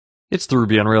It's the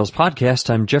Ruby on Rails podcast.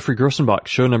 I'm Jeffrey Grossenbach,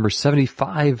 show number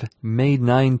 75, May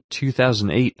 9,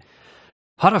 2008.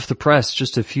 Hot off the press,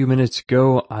 just a few minutes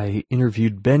ago, I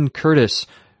interviewed Ben Curtis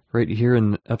right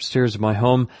here upstairs of my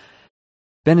home.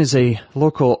 Ben is a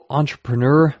local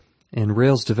entrepreneur and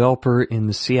Rails developer in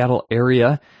the Seattle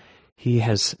area. He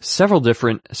has several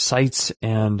different sites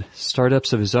and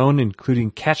startups of his own, including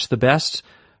Catch the Best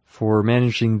for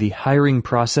managing the hiring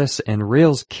process and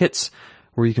RailsKits,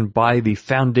 where you can buy the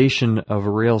foundation of a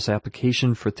Rails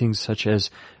application for things such as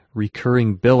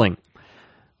recurring billing.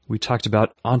 We talked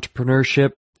about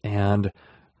entrepreneurship and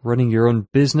running your own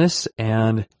business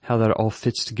and how that all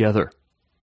fits together.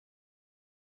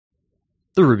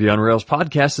 The Ruby on Rails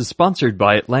podcast is sponsored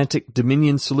by Atlantic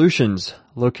Dominion Solutions,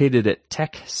 located at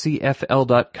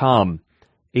techcfl.com.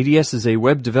 ADS is a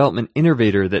web development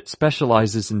innovator that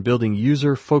specializes in building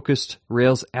user-focused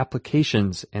Rails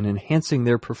applications and enhancing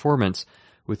their performance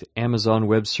with Amazon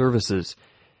Web Services.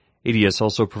 ADS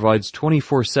also provides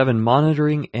 24/7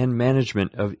 monitoring and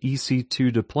management of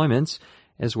EC2 deployments,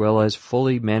 as well as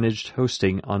fully managed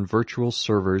hosting on virtual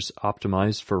servers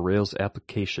optimized for Rails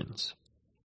applications.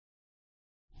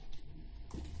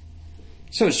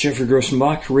 So it's Jeffrey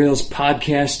Grossenbach, Rails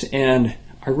podcast, and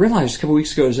I realized a couple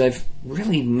weeks ago is I've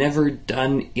really never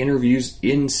done interviews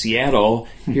in Seattle.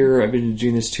 Here I've been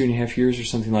doing this 2.5 years or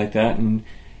something like that,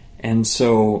 and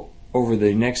so over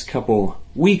the next couple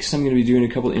weeks I'm going to be doing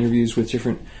a couple interviews with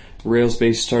different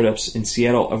Rails-based startups in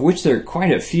Seattle, of which there are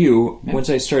quite a few. Yep. Once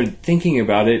I started thinking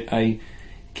about it, I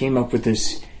came up with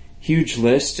this huge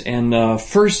list, and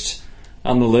first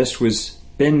on the list was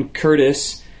Ben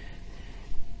Curtis,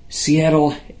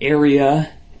 Seattle area,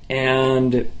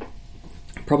 and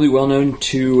probably well known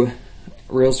to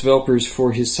Rails developers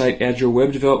for his site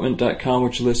AgileWebDevelopment.com,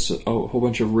 which lists a whole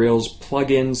bunch of Rails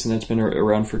plugins, and that's been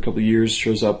around for a couple of years.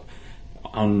 Shows up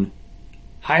on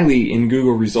highly in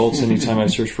Google results anytime I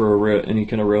search for any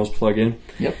kind of Rails plugin.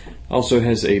 Yep. Also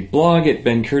has a blog at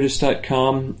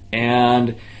bencurtis.com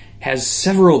and has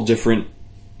several different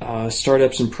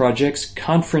startups and projects: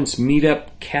 Conference Meetup,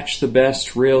 Catch the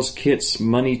Best, RailsKits,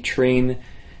 Money Train,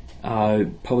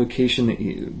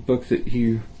 publication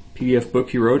PDF book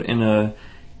he wrote, and a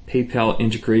PayPal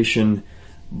integration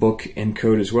book and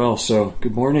code as well. So,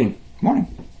 good morning. Morning.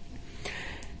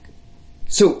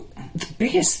 So, the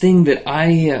biggest thing that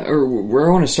where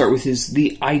I want to start with is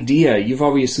the idea. You've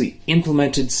obviously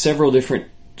implemented several different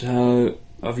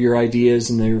of your ideas,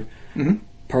 and they're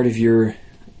part of your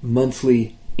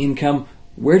monthly income.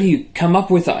 Where do you come up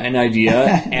with an idea,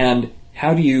 and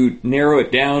how do you narrow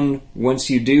it down once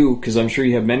you do? Because I'm sure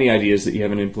you have many ideas that you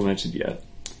haven't implemented yet.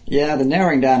 Yeah, the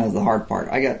narrowing down is the hard part.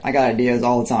 I got ideas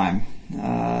all the time.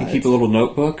 You keep a little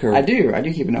notebook? Or? I do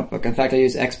keep a notebook. In fact, I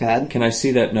use XPad. Can I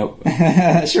see that notebook?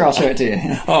 Sure, I'll show it to you.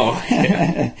 Oh,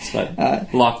 yeah. It's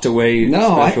not locked away,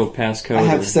 special passcode? I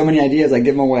have so many ideas, I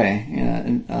give them away.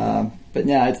 But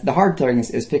yeah, the hard thing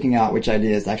is picking out which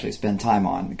ideas to actually spend time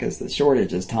on, because the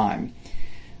shortage is time.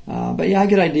 But yeah, I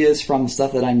get ideas from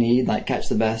stuff that I need, like Catch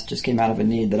the Best just came out of a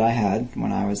need that I had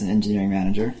when I was an engineering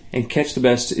manager. And Catch the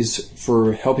Best is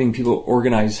for helping people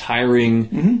organize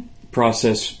hiring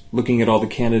process, looking at all the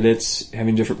candidates,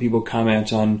 having different people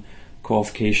comment on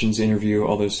qualifications, interview,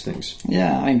 all those things.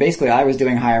 Yeah, I mean, basically I was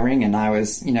doing hiring, and I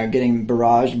was, getting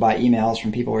barraged by emails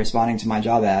from people responding to my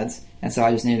job ads, and so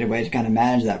I just needed a way to kind of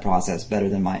manage that process better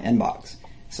than my inbox.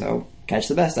 So, Catch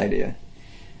the Best idea.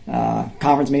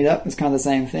 Conference Meetup is kind of the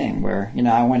same thing, where,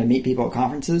 I want to meet people at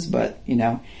conferences, but,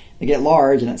 they get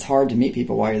large and it's hard to meet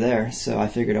people while you're there, so I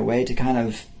figured a way to kind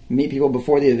of meet people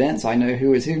before the event so I know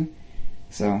who is who.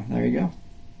 So, there you go.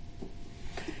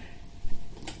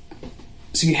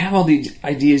 So you have all these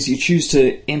ideas, you choose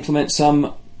to implement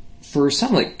some. For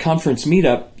some, like Conference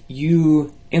Meetup,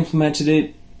 you implemented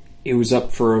it, it was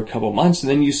up for a couple months, and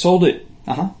then you sold it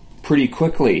pretty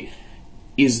quickly.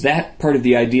 Is that part of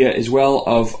the idea as well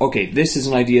of, okay, this is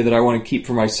an idea that I want to keep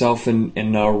for myself and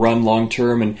run long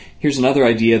term, and here's another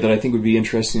idea that I think would be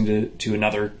interesting to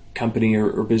another company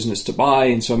or business to buy,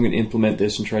 and so I'm going to implement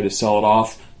this and try to sell it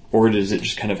off? Or does it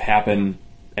just kind of happen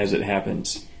as it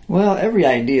happens? Well, every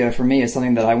idea for me is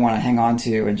something that I want to hang on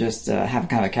to and just have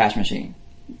kind of a cash machine.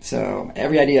 So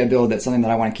every idea I build, that's something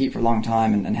that I want to keep for a long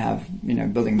time and have,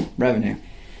 building revenue.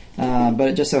 But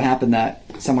it just so happened that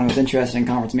someone was interested in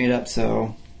Conference Meetup,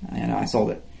 so I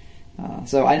sold it.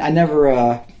 So I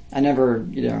never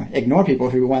ignore people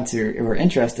who are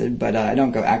interested, but I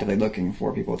don't go actively looking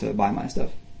for people to buy my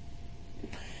stuff.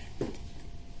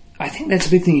 I think that's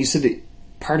a big thing. You said that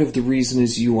part of the reason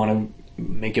is you want to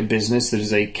make a business that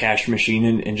is a cash machine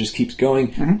and just keeps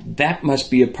going. That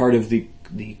must be a part of the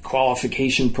the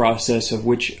qualification process of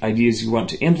which ideas you want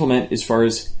to implement as far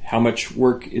as how much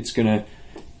work it's going to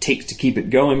take to keep it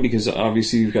going, because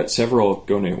obviously you've got several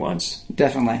going at once.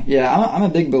 Definitely. Yeah, I'm a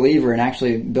big believer in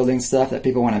actually building stuff that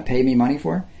people want to pay me money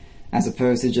for, as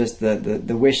opposed to just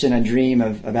the wish and a dream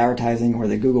of advertising or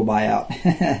the Google buyout.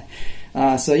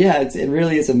 So yeah, it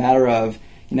really is a matter of,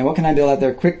 what can I build out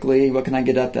there quickly? What can I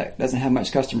get up that doesn't have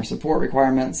much customer support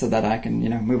requirements so that I can,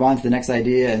 move on to the next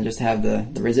idea and just have the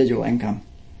residual income.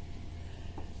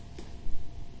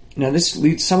 Now this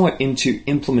leads somewhat into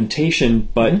implementation,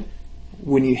 but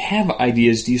when you have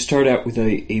ideas, do you start out with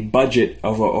a budget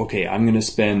of, okay, I'm going to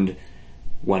spend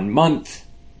 1 month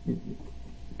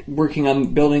working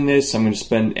on building this, I'm going to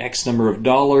spend X number of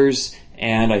dollars,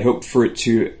 and I hope for it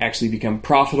to actually become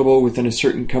profitable within a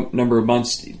certain number of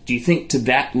months? Do you think to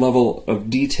that level of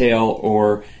detail,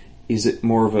 or is it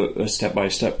more of a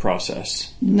step-by-step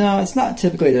process? No, it's not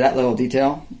typically to that level of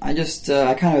detail. I just,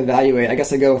 I kind of evaluate. I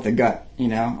guess I go with the gut.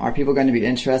 Are people going to be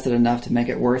interested enough to make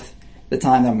it worth the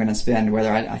time that I'm going to spend,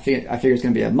 whether I figure it's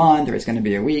going to be a month or it's going to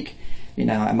be a week?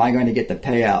 Am I going to get the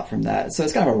payout from that? So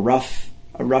it's kind of a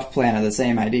rough plan of the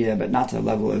same idea, but not to the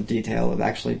level of detail of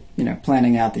actually,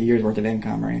 planning out the year's worth of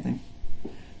income or anything.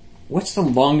 What's the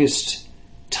longest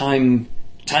time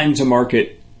to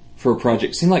market for a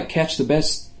project? Seemed like Catch the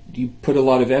Best, you put a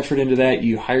lot of effort into that.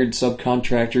 You hired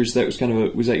subcontractors. That was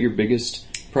was that your biggest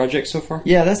project so far?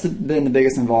 Yeah, that's been the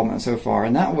biggest involvement so far,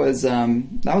 and that was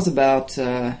about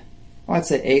I'd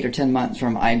say 8 or 10 months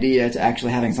from idea to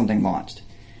actually having something launched.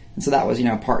 And so that was,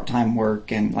 part-time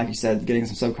work, and like you said, getting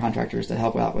some subcontractors to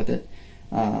help out with it.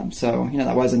 So,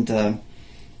 that wasn't,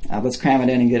 let's cram it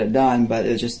in and get it done, but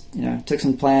it just, took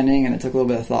some planning, and it took a little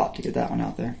bit of thought to get that one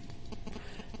out there.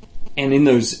 And in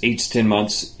those 8 to 10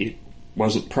 months, it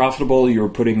wasn't profitable, you were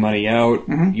putting money out,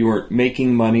 you weren't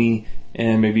making money,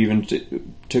 and maybe even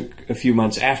took a few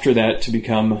months after that to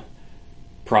become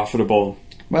profitable.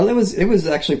 Well, it was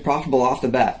actually profitable off the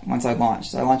bat once I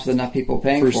launched. I launched with enough people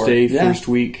paying for it. First day, first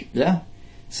week. Yeah.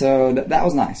 So that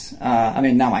was nice.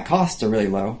 Now my costs are really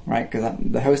low, right? Because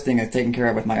the hosting is taken care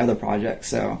of with my other projects.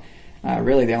 So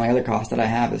really the only other cost that I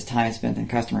have is time spent in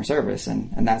customer service,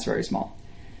 and that's very small.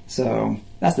 So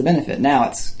that's the benefit. Now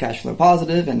it's cash flow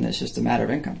positive, and it's just a matter of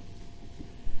income.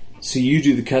 So you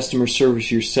do the customer service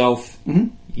yourself?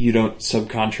 You don't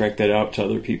subcontract that out to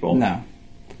other people? No.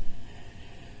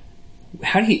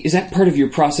 Is that part of your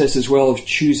process as well of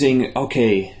choosing,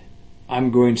 okay, I'm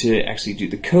going to actually do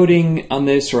the coding on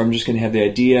this, or I'm just going to have the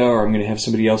idea, or I'm going to have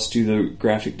somebody else do the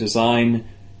graphic design?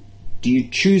 Do you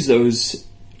choose those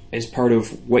as part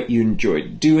of what you enjoy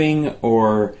doing,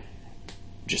 or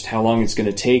just how long it's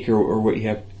going to take, or what you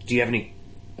have? Do you have any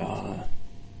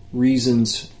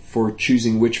reasons for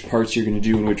choosing which parts you're going to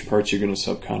do and which parts you're going to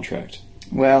subcontract?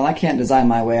 Well, I can't design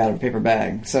my way out of a paper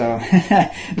bag, so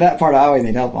that part I always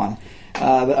need help on.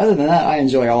 But other than that, I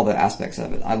enjoy all the aspects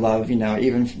of it. I love,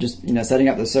 even just, setting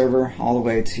up the server all the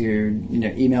way to,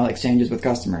 email exchanges with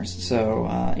customers. So,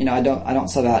 I don't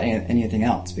sub out anything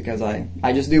else because I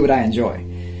just do what I enjoy.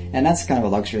 And that's kind of a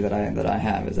luxury that I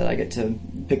have, is that I get to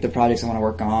pick the projects I want to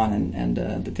work on and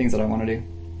the things that I want to do.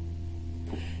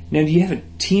 Now, do you have a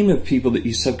team of people that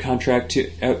you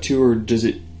subcontract out to, or does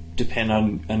it depend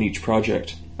on each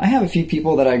project? I have a few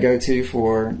people that I go to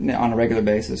for on a regular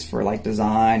basis for like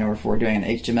design or for doing an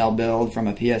HTML build from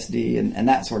a PSD and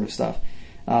that sort of stuff.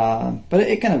 But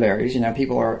it kind of varies.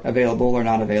 People are available or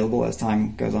not available as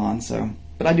time goes on. So,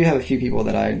 but I do have a few people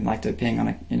that I like to ping on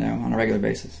a regular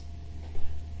basis.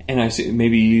 And I see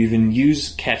maybe you even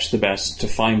use Catch the Best to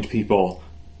find people.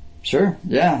 Sure.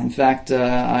 Yeah. In fact,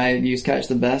 I use Catch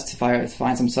the Best to find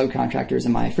some subcontractors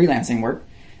in my freelancing work.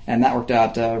 And that worked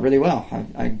out really well.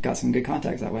 I got some good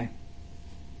contacts that way.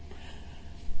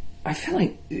 I feel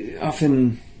like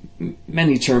often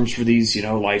many terms for these,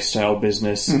 lifestyle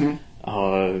business,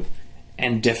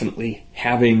 and definitely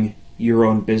having your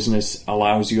own business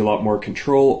allows you a lot more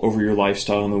control over your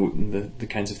lifestyle and the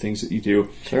kinds of things that you do.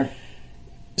 Sure.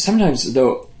 Sometimes,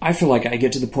 though, I feel like I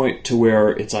get to the point to where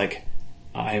it's like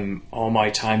all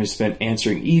my time is spent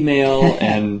answering email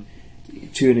and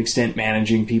to an extent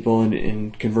managing people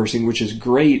and conversing, which is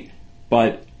great,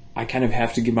 but I kind of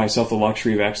have to give myself the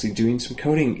luxury of actually doing some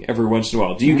coding every once in a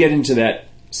while. Do you get into that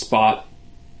spot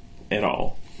at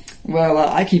all? Well,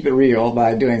 I keep it real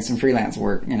by doing some freelance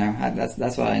work. That's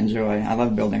what I enjoy. I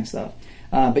love building stuff.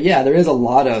 But yeah, there is a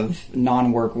lot of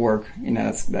non-work work,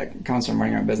 that comes from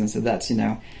running our business. So that's,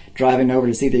 driving over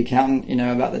to see the accountant,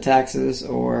 about the taxes,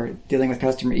 or dealing with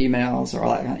customer emails, or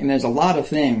all that. There's a lot of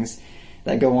things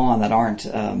that go on that aren't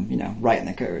writing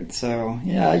the code. So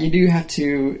yeah, you do have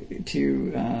to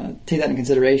take that into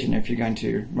consideration if you're going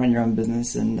to run your own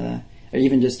business and or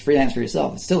even just freelance for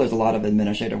yourself. Still, there's a lot of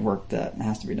administrative work that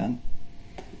has to be done.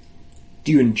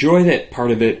 Do you enjoy that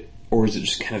part of it, or is it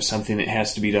just kind of something that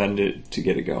has to be done to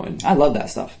get it going? I love that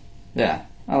stuff. Yeah,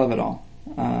 I love it all.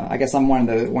 I guess I'm one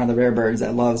of the rare birds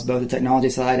that loves both the technology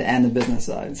side and the business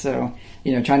side. So,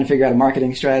 trying to figure out a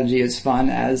marketing strategy is fun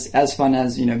as fun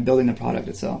as building the product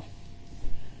itself.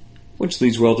 Which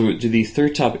leads well to the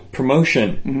third topic,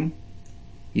 promotion. Mm-hmm.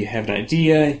 You have an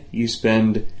idea, you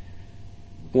spend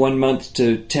 1 month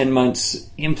to 10 months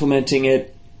implementing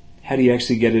it. How do you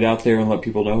actually get it out there and let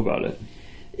people know about it?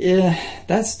 Yeah,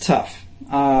 that's tough.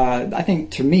 I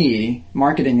think to me,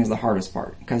 marketing is the hardest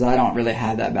part because I don't really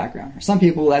have that background. For some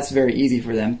people, that's very easy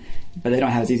for them, but they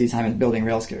don't have as easy time as building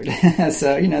Rails code.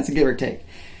 So, it's a give or take.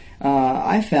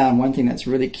 I found one thing that's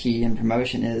really key in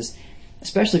promotion is,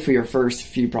 especially for your first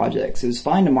few projects, is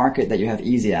find a market that you have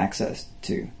easy access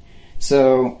to.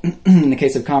 So, in the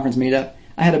case of Conference Meetup,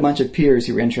 I had a bunch of peers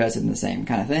who were interested in the same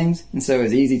kind of things, and so it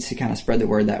was easy to kind of spread the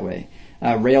word that way.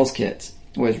 RailsKits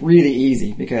was really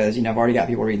easy because, I've already got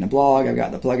people reading the blog, I've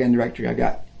got the plugin directory, I've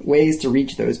got ways to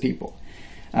reach those people.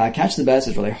 Catch the Best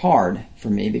is really hard for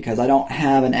me because I don't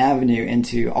have an avenue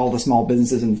into all the small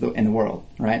businesses in the world,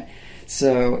 right?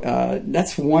 So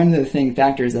that's one of the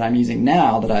factors that I'm using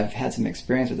now that I've had some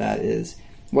experience with that is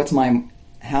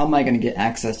how am I going to get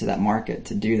access to that market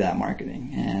to do that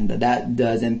marketing? And that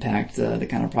does impact the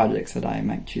kind of projects that I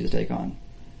might choose to take on.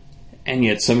 And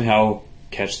yet somehow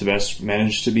Catch the Best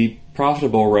managed to be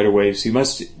profitable right away. So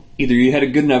you had a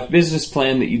good enough business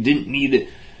plan that you didn't need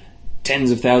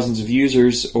tens of thousands of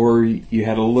users, or you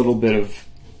had a little bit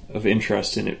of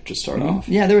interest in it to start off.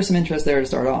 Yeah, there was some interest there to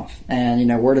start off. And,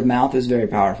 word of mouth is very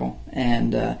powerful.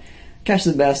 And Catch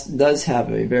the Best does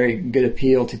have a very good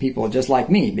appeal to people just like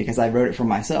me because I wrote it for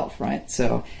myself, right?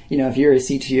 So, if you're a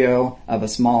CTO of a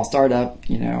small startup,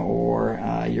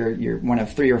 or you're one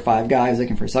of 3 or 5 guys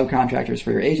looking for subcontractors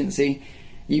for your agency,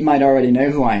 you might already know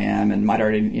who I am and might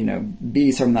already,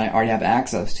 be someone that I already have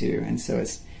access to. And so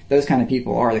it's those kind of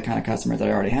people are the kind of customers that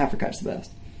I already have for Catch the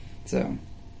Best.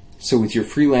 So with your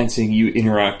freelancing, you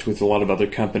interact with a lot of other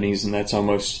companies, and that's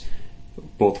almost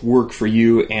both work for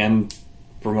you and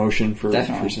promotion for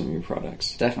some of your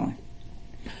products. Definitely.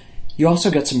 You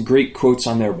also got some great quotes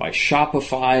on there by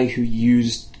Shopify, who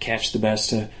used Catch the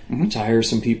Best to hire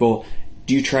some people.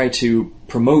 Do you try to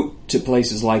promote to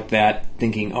places like that,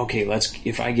 thinking, okay,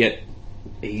 if I get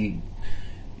a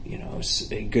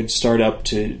good startup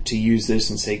to use this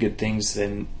and say good things,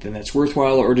 then that's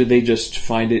worthwhile? Or did they just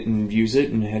find it and use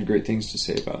it and had great things to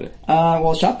say about it?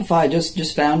 Well, Shopify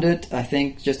just found it, I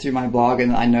think, just through my blog,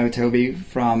 and I know Toby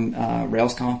from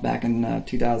RailsConf back in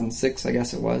 2006, I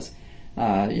guess it was.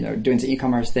 Doing some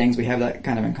e-commerce things, we have that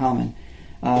kind of in common.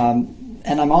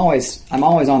 And I'm always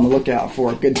on the lookout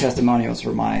for good testimonials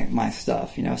for my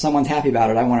stuff. If someone's happy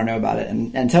about it, I want to know about it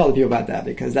and tell the people about that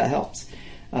because that helps.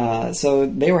 So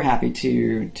they were happy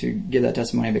to give that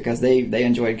testimony because they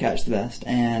enjoyed Catch the Best.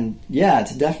 And yeah,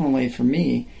 it's definitely, for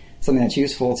me, something that's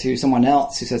useful to someone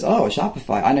else who says, oh,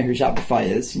 Shopify, I know who Shopify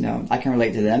is. I can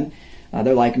relate to them.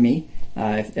 They're like me.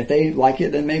 If they like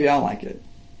it, then maybe I'll like it.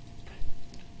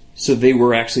 So they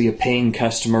were actually a paying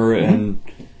customer and...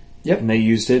 Yep. And they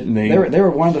used it, and they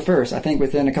were one of the first. I think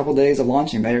within a couple of days of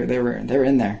launching, they were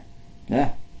in there.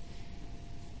 Yeah.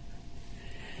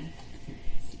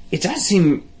 It does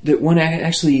seem that when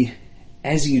actually,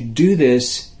 as you do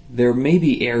this, there may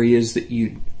be areas that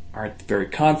you aren't very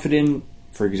confident in,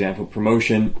 for example,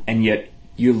 promotion, and yet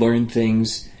you learn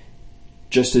things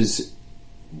just as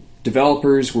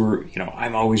developers were,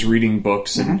 I'm always reading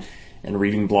books and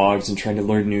reading blogs and trying to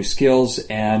learn new skills,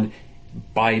 and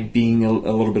by being a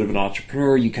little bit of an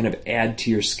entrepreneur, you kind of add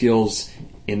to your skills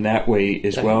in that way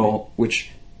as well,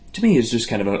 which to me is just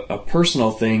kind of a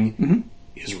personal thing,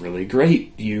 is really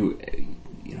great. You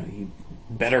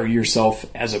better yourself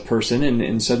as a person,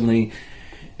 and suddenly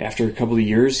after a couple of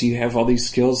years, you have all these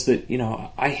skills that,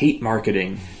 I hate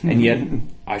marketing, and yet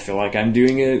I feel like I'm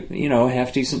doing a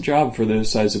half decent job for the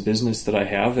size of business that I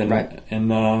have,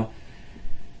 and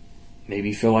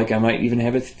maybe feel like I might even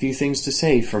have a few things to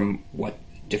say from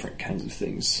different kinds of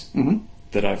things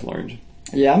that I've learned.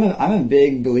 Yeah, I'm a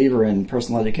big believer in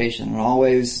personal education. I'm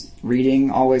always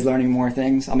reading, always learning more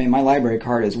things. I mean, my library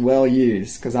card is well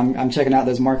used because I'm checking out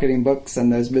those marketing books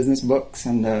and those business books,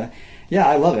 and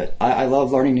I love it. I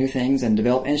love learning new things and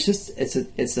develop. And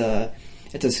it's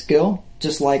a skill,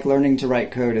 just like learning to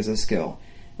write code is a skill.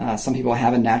 Some people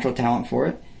have a natural talent for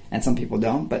it, and some people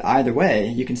don't. But either way,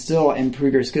 you can still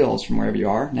improve your skills from wherever you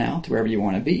are now to wherever you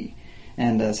want to be.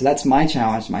 And so that's my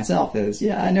challenge to myself is,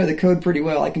 I know the code pretty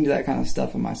well. I can do that kind of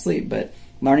stuff in my sleep. But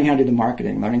learning how to do the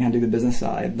marketing, learning how to do the business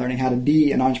side, learning how to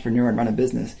be an entrepreneur and run a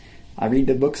business. I read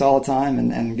the books all the time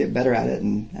and get better at it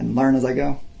and learn as I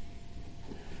go.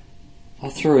 I'll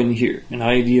throw in here an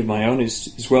idea of my own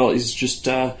is just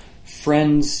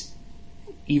friends,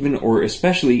 even or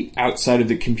especially outside of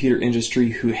the computer industry,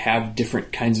 who have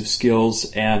different kinds of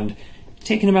skills, and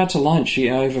taking them out to lunch.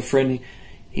 I have a friend,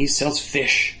 he sells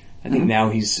fish. I think now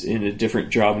he's in a different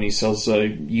job and he sells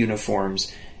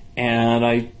uniforms. And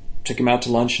I took him out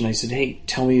to lunch and I said, hey,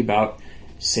 tell me about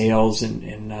sales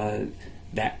and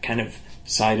that kind of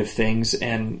side of things.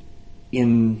 And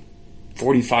in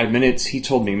 45 minutes, he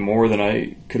told me more than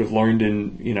I could have learned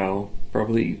in,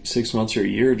 probably 6 months or a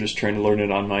year just trying to learn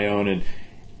it on my own.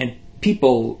 And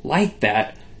people like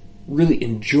that really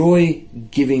enjoy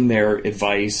giving their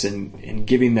advice and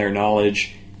giving their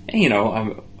knowledge. And,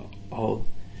 I'll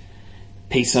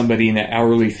pay somebody an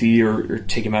hourly fee or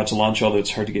take them out to lunch, although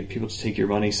it's hard to get people to take your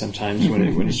money sometimes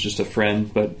when it's just a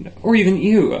friend. Or even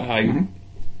you. I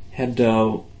had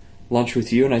lunch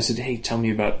with you and I said, hey, tell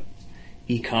me about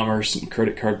e-commerce and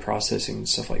credit card processing and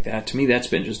stuff like that. To me, that's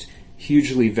been just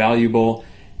hugely valuable,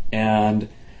 and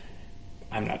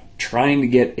I'm not trying to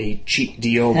get a cheap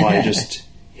deal by just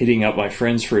hitting up my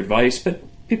friends for advice, but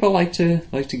people like to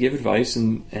give advice,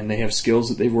 and they have skills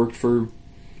that they've worked for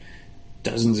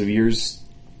dozens of years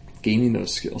gaining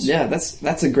those skills. Yeah,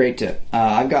 that's a great tip.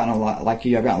 I've gotten a lot, like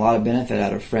you, I've gotten a lot of benefit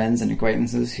out of friends and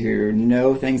acquaintances who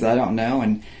know things that I don't know,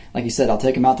 and like you said, I'll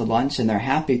take them out to lunch and they're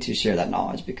happy to share that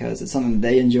knowledge because it's something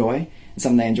they enjoy, it's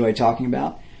something they enjoy talking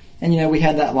about. And, we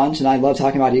had that lunch and I love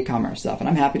talking about e-commerce stuff and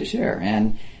I'm happy to share.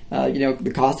 And,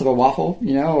 the cost of a waffle,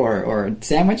 or a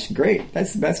sandwich, great.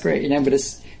 That's great, but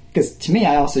it's, because to me,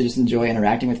 I also just enjoy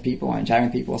interacting with people and chatting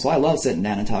with people. So I love sitting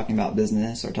down and talking about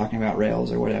business or talking about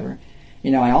Rails or whatever.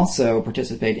 I also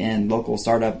participate in local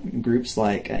startup groups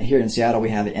like here in Seattle, we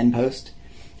have InPost.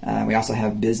 We also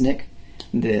have Biznik,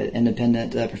 the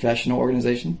independent professional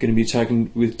organization. Going to be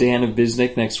talking with Dan of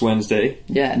Biznik next Wednesday.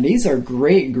 Yeah, and these are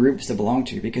great groups to belong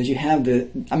to because you have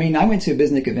I went to a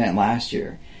Biznik event last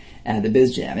year at the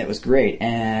Biz Jam. It was great.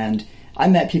 And I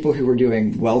met people who were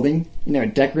doing welding,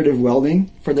 decorative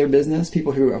welding for their business.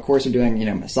 People who, of course, are doing,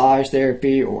 massage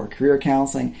therapy or career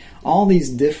counseling. All these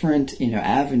different,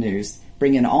 avenues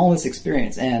bring in all this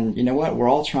experience. And you know what? We're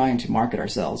all trying to market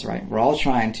ourselves, right? We're all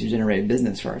trying to generate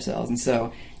business for ourselves. And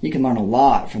so you can learn a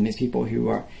lot from these people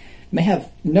who may have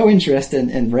no interest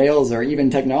in Rails or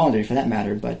even technology for that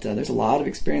matter, but there's a lot of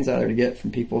experience out there to get from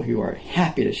people who are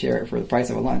happy to share it for the price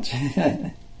of a lunch.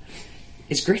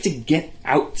 It's great to get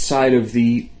outside of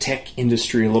the tech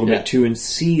industry a little bit too and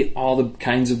see all the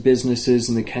kinds of businesses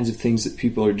and the kinds of things that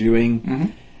people are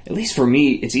doing. At least for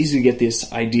me, it's easy to get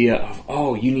this idea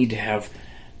of, you need to have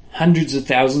hundreds of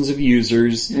thousands of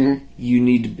users. You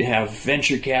need to have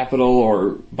venture capital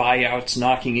or buyouts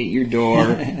knocking at your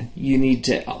door. You need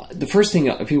to... the first thing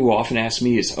people often ask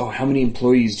me is, how many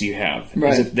employees do you have?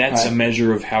 As if that's a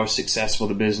measure of how successful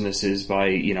the business is by,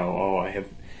 I have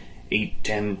 8,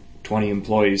 10, 20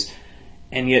 employees.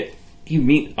 And yet you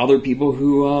meet other people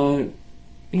who,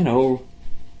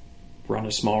 run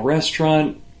a small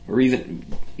restaurant, or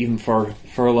even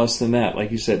far less than that.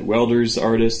 Like you said, welders,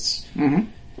 artists,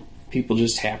 people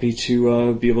just happy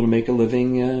to be able to make a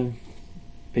living,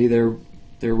 pay their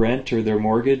rent or their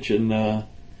mortgage, and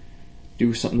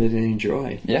do something that they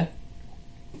enjoy. Yeah.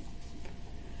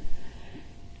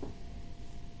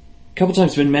 A couple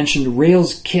times been mentioned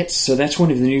RailsKits, so that's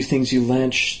one of the new things you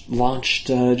launched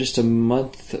just a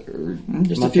month or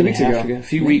just a few weeks ago. A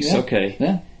few weeks, okay.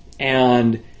 Yeah.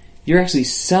 And you're actually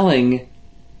selling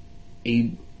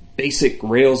a basic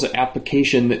Rails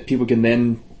application that people can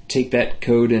then take that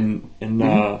code and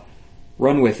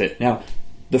run with it. Now,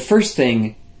 the first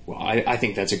thing, I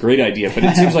think that's a great idea, but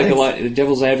it seems like the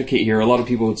devil's advocate here, a lot of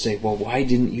people would say, well, why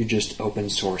didn't you just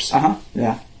open source it?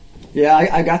 Yeah. Yeah,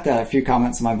 I got that, a few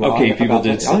comments on my blog. Okay, people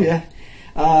did say. Oh, yeah.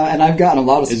 And I've gotten a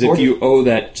lot of support. As if you owe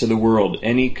that to the world.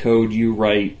 Any code you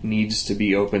write needs to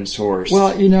be open source. Well,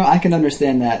 I can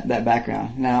understand that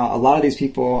background. Now, a lot of these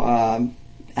people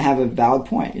have a valid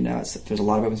point. There's a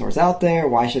lot of open source out there.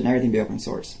 Why shouldn't everything be open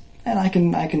source? And I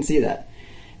can see that.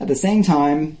 At the same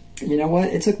time, you know what?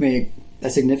 It took me a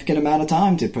significant amount of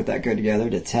time to put that code together,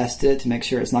 to test it, to make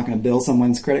sure it's not going to bill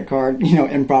someone's credit card,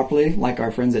 improperly, like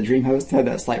our friends at DreamHost had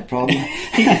that slight problem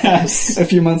a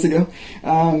few months ago.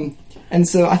 And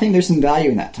so I think there's some value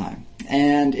in that time.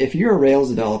 And if you're a Rails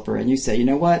developer and you say, you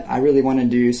know what, I really want to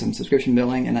do some subscription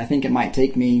billing, and I think it might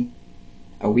take me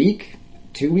a week,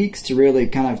 2 weeks to really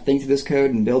kind of think through this code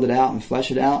and build it out and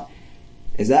flesh it out,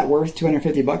 Is that worth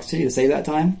 $250 to you to save that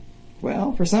time?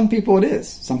 Well, for some people it is.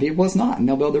 Some people it's not, and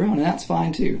they'll build their own, and that's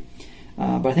fine too.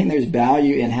 But I think there's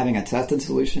value in having a tested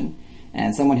solution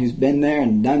and someone who's been there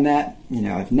and done that,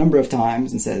 a number of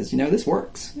times and says, this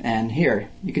works. And here,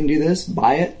 you can do this,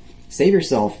 buy it, save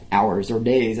yourself hours or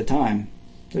days of time.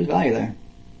 There's value there.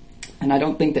 And I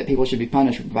don't think that people should be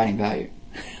punished for providing value.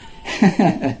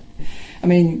 I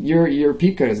mean, your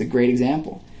Peep Code is a great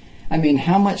example. I mean,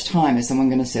 how much time is someone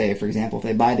going to save, for example, if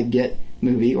they buy the Git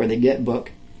movie or the Git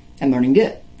book and learning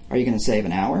Git? Are you going to save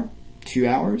an hour, 2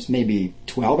 hours, maybe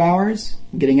 12 hours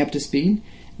getting up to speed?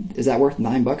 Is that worth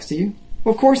 $9 to you?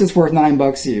 Well, of course it's worth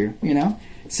 $9 to you,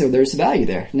 So there's value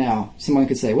there. Now, someone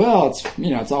could say, well,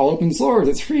 it's all open source,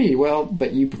 it's free. Well,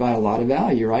 but you provide a lot of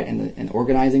value, right? In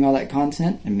organizing all that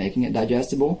content and making it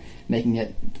digestible, making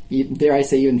it, dare I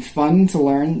say, even fun to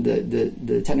learn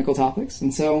the technical topics.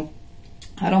 And so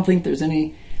I don't think there's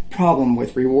any problem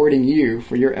with rewarding you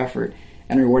for your effort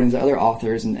and rewarding the other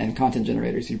authors and content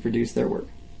generators who produce their work.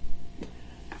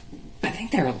 I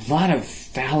think there are a lot of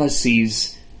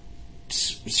fallacies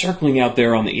circling out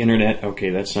there on the internet.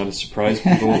 Okay, that's not a surprise.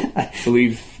 People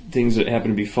believe things that happen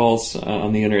to be false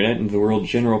on the internet and the world in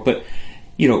general. But,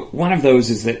 one of those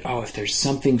is that, if there's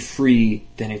something free,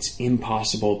 then it's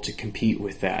impossible to compete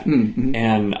with that. Mm-hmm.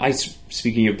 And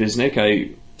speaking of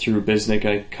BizNick, through BizNick,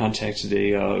 I contacted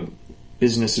a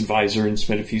business advisor and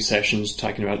spent a few sessions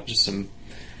talking about just some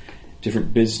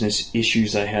different business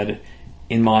issues I had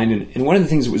in mind. And one of the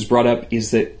things that was brought up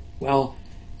is that,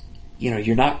 you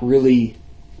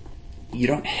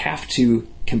don't have to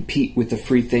compete with the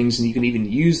free things, and you can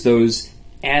even use those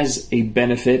as a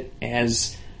benefit,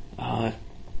 as,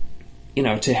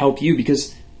 to help you,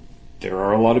 because there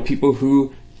are a lot of people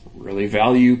who really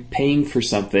value paying for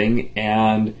something.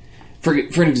 And for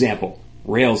an example,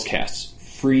 RailsKits,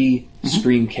 free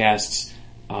screencasts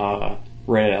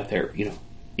right out there.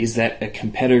 Is that a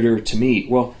competitor to me?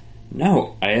 Well,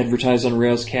 no, I advertise on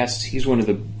RailsKits. He's one of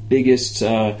the biggest,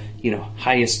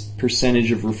 highest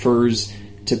percentage of refers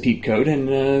to Peep Code,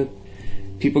 and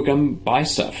people come buy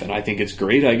stuff, and I think it's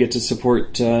great. I get to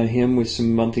support him with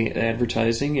some monthly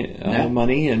advertising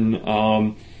money,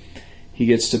 and he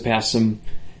gets to pass some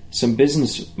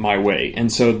business my way.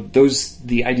 And so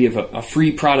the idea of a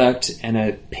free product and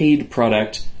a paid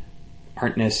product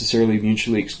aren't necessarily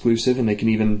mutually exclusive, and they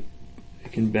can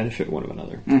benefit one of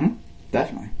another. Mm-hmm.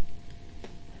 Definitely.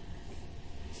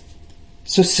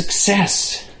 So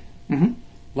success. Mm-hmm.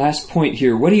 Last point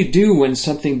here. What do you do when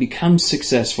something becomes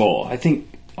successful? I think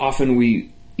often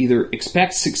we either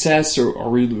expect success or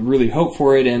we really hope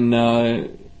for it, and at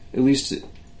least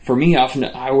for me, often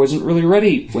I wasn't really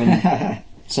ready when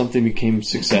something became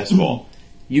successful.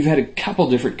 You've had a couple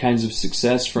different kinds of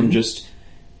success, from just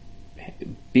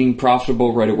being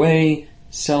profitable right away,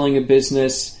 selling a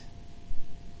business.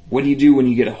 What do you do when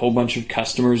you get a whole bunch of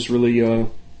customers really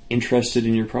interested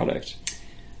in your product?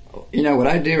 What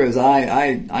I do is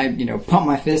I pump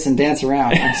my fists and dance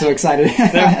around. I'm so excited.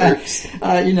 That hurts.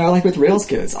 Like with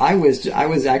RailsKits, I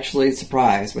was actually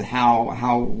surprised with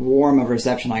how warm of a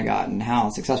reception I got and how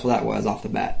successful that was off the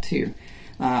bat too.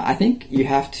 I think you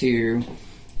have to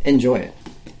enjoy it.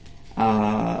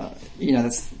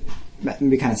 That's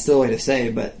maybe kind of silly to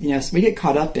say, but so we get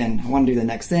caught up in, I want to do the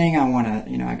next thing. I want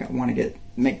to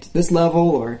make to this level,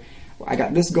 or I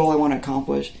got this goal I want to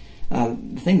accomplish. The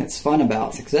thing that's fun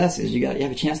about success is you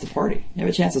have a chance to party. You have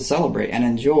a chance to celebrate and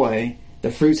enjoy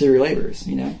the fruits of your labors.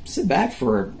 Sit back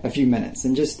for a few minutes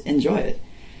and just enjoy it.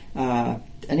 And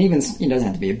even, it doesn't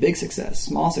have to be a big success.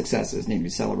 Small successes need to be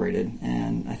celebrated.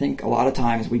 And I think a lot of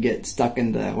times we get stuck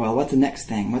in what's the next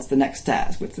thing? What's the next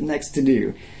task? What's the next to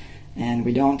do? And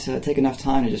we don't take enough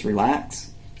time to just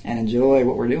relax and enjoy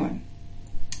what we're doing.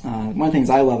 One of the things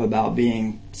I love about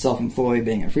being self-employed,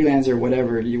 being a freelancer,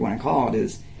 whatever you want to call it,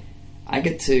 is I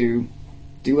get to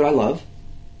do what I love,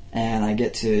 and I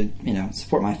get to,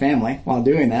 support my family while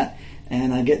doing that,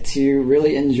 and I get to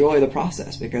really enjoy the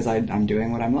process because I'm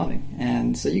doing what I'm loving.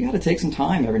 And so you got to take some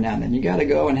time every now and then. You got to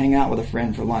go and hang out with a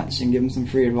friend for lunch and give them some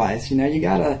free advice. You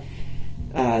got to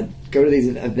go to these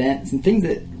events and things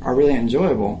that are really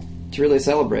enjoyable to really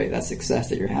celebrate that success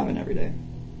that you're having every day.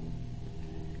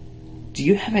 Do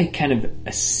you have a kind of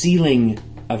a ceiling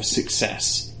of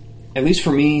success? At least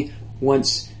for me,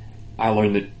 once I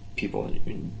learned that people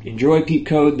enjoy Peep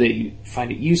Code, they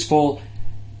find it useful,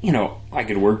 I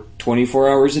could work 24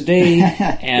 hours a day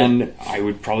and I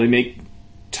would probably make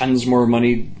tons more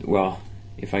money. Well,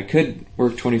 if I could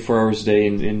work 24 hours a day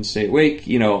and stay awake,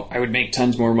 I would make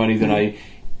tons more money than I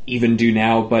even do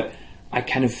now. But I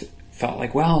kind of felt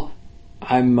like,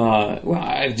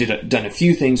 I've done a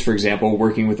few things. For example,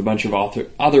 working with a bunch of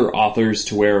other authors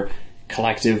to where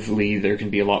collectively there can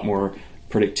be a lot more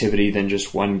productivity than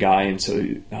just one guy, and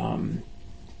so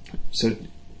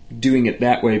doing it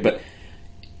that way. But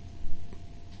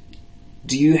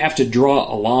do you have to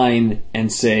draw a line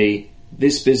and say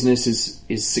this business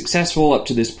is successful up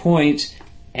to this point,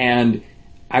 and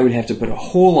I would have to put a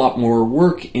whole lot more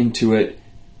work into it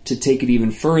to take it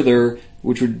even further,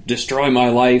 which would destroy my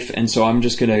life, and so I'm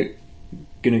just gonna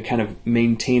kind of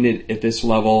maintain it at this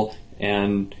level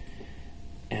and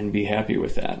be happy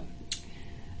with that?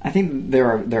 I think there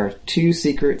are two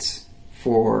secrets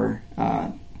for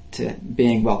to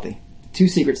being wealthy. Two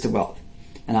secrets to wealth,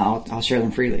 and I'll share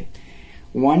them freely.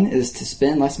 One is to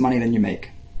spend less money than you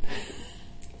make.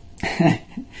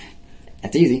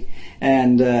 That's easy.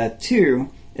 And two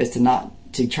is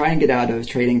to try and get out of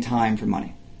trading time for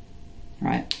money.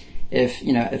 Right?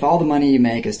 If all the money you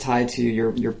make is tied to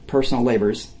your personal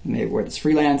labors, maybe whether it's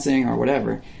freelancing or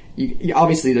whatever, you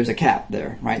obviously there's a cap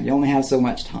there, right? You only have so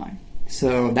much time.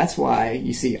 So that's why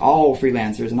you see all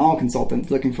freelancers and all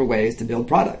consultants looking for ways to build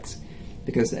products,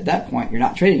 because at that point you're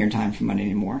not trading your time for money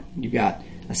anymore. You've got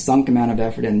a sunk amount of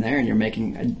effort in there, and you're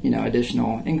making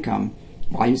additional income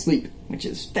while you sleep, which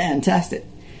is fantastic.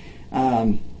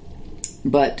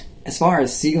 But as far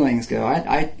as ceilings go,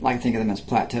 I like to think of them as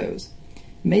plateaus.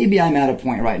 Maybe I'm at a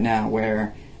point right now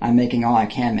where I'm making all I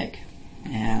can make,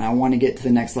 and I want to get to the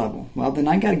next level. Well, then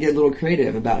I got to get a little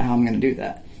creative about how I'm going to do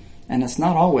that. And it's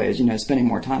not always, spending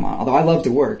more time on it. Although I love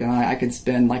to work, and I could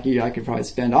spend, like you, I could probably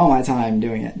spend all my time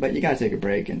doing it. But you got to take a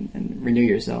break and renew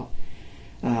yourself.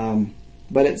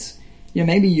 But it's,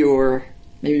 maybe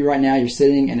right now you're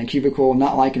sitting in a cubicle,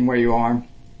 not liking where you are,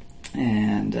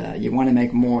 and you want to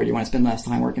make more, you want to spend less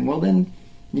time working. Well, then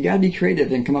you got to be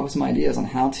creative and come up with some ideas on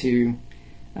how to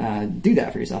do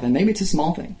that for yourself. And maybe it's a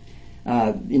small thing.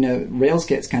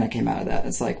 RailsKits kind of came out of that.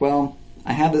 It's like, well,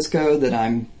 I have this code that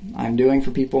I'm doing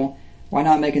for people. Why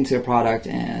not make it into a product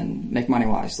and make money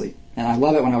while I sleep? And I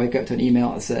love it when I wake up to an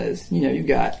email that says, you've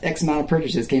got X amount of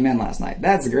purchases came in last night.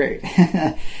 That's great.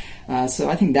 So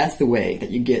I think that's the way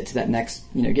that you get to that next,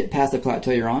 get past the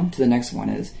plateau you're on to the next one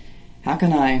is, how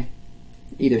can I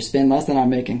either spend less than I'm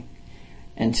making,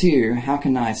 and two, how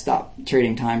can I stop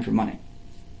trading time for money?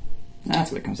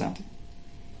 That's what it comes down to.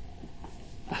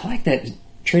 I like that,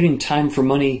 trading time for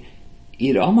money.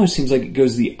 It almost seems like it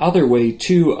goes the other way,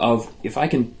 too, of if I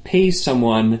can pay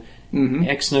someone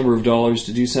X number of dollars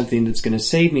to do something that's going to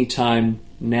save me time,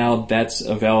 now that's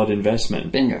a valid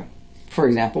investment. Bingo. For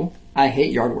example, I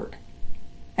hate yard work,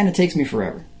 and it takes me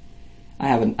forever. I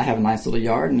have a nice little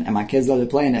yard, and my kids love to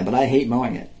play in it, but I hate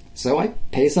mowing it. So I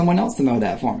pay someone else to mow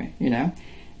that for me,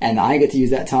 and I get to use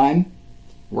that time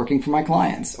working for my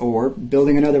clients or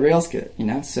building another Rails kit,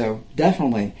 So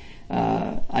definitely,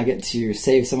 I get to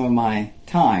save some of my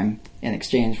time in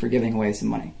exchange for giving away some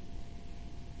money.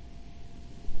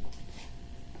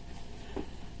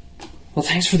 Well,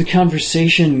 thanks for the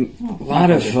conversation. A lot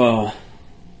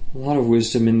of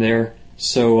wisdom in there.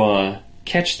 So,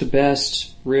 Catch the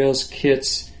Best,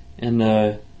 RailsKits, and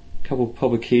a couple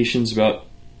publications about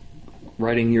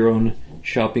writing your own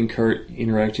shopping cart,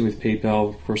 interacting with PayPal.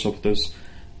 Of course, I'll put those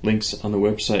links on the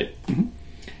website. Mm-hmm.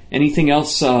 Anything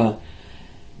else?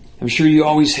 I'm sure you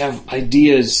always have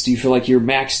ideas. Do you feel like you're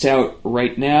maxed out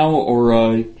right now,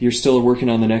 or you're still working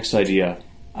on the next idea?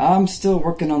 I'm still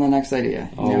working on the next idea.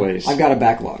 Always. I've got a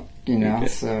backlog, Okay.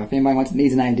 So if anybody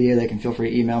needs an idea, they can feel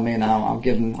free to email me, and I'll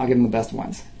give them the best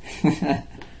ones.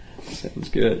 Sounds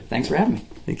good. Thanks for having me.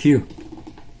 Thank you.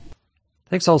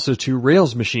 Thanks also to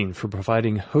Rails Machine for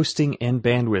providing hosting and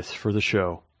bandwidth for the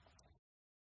show.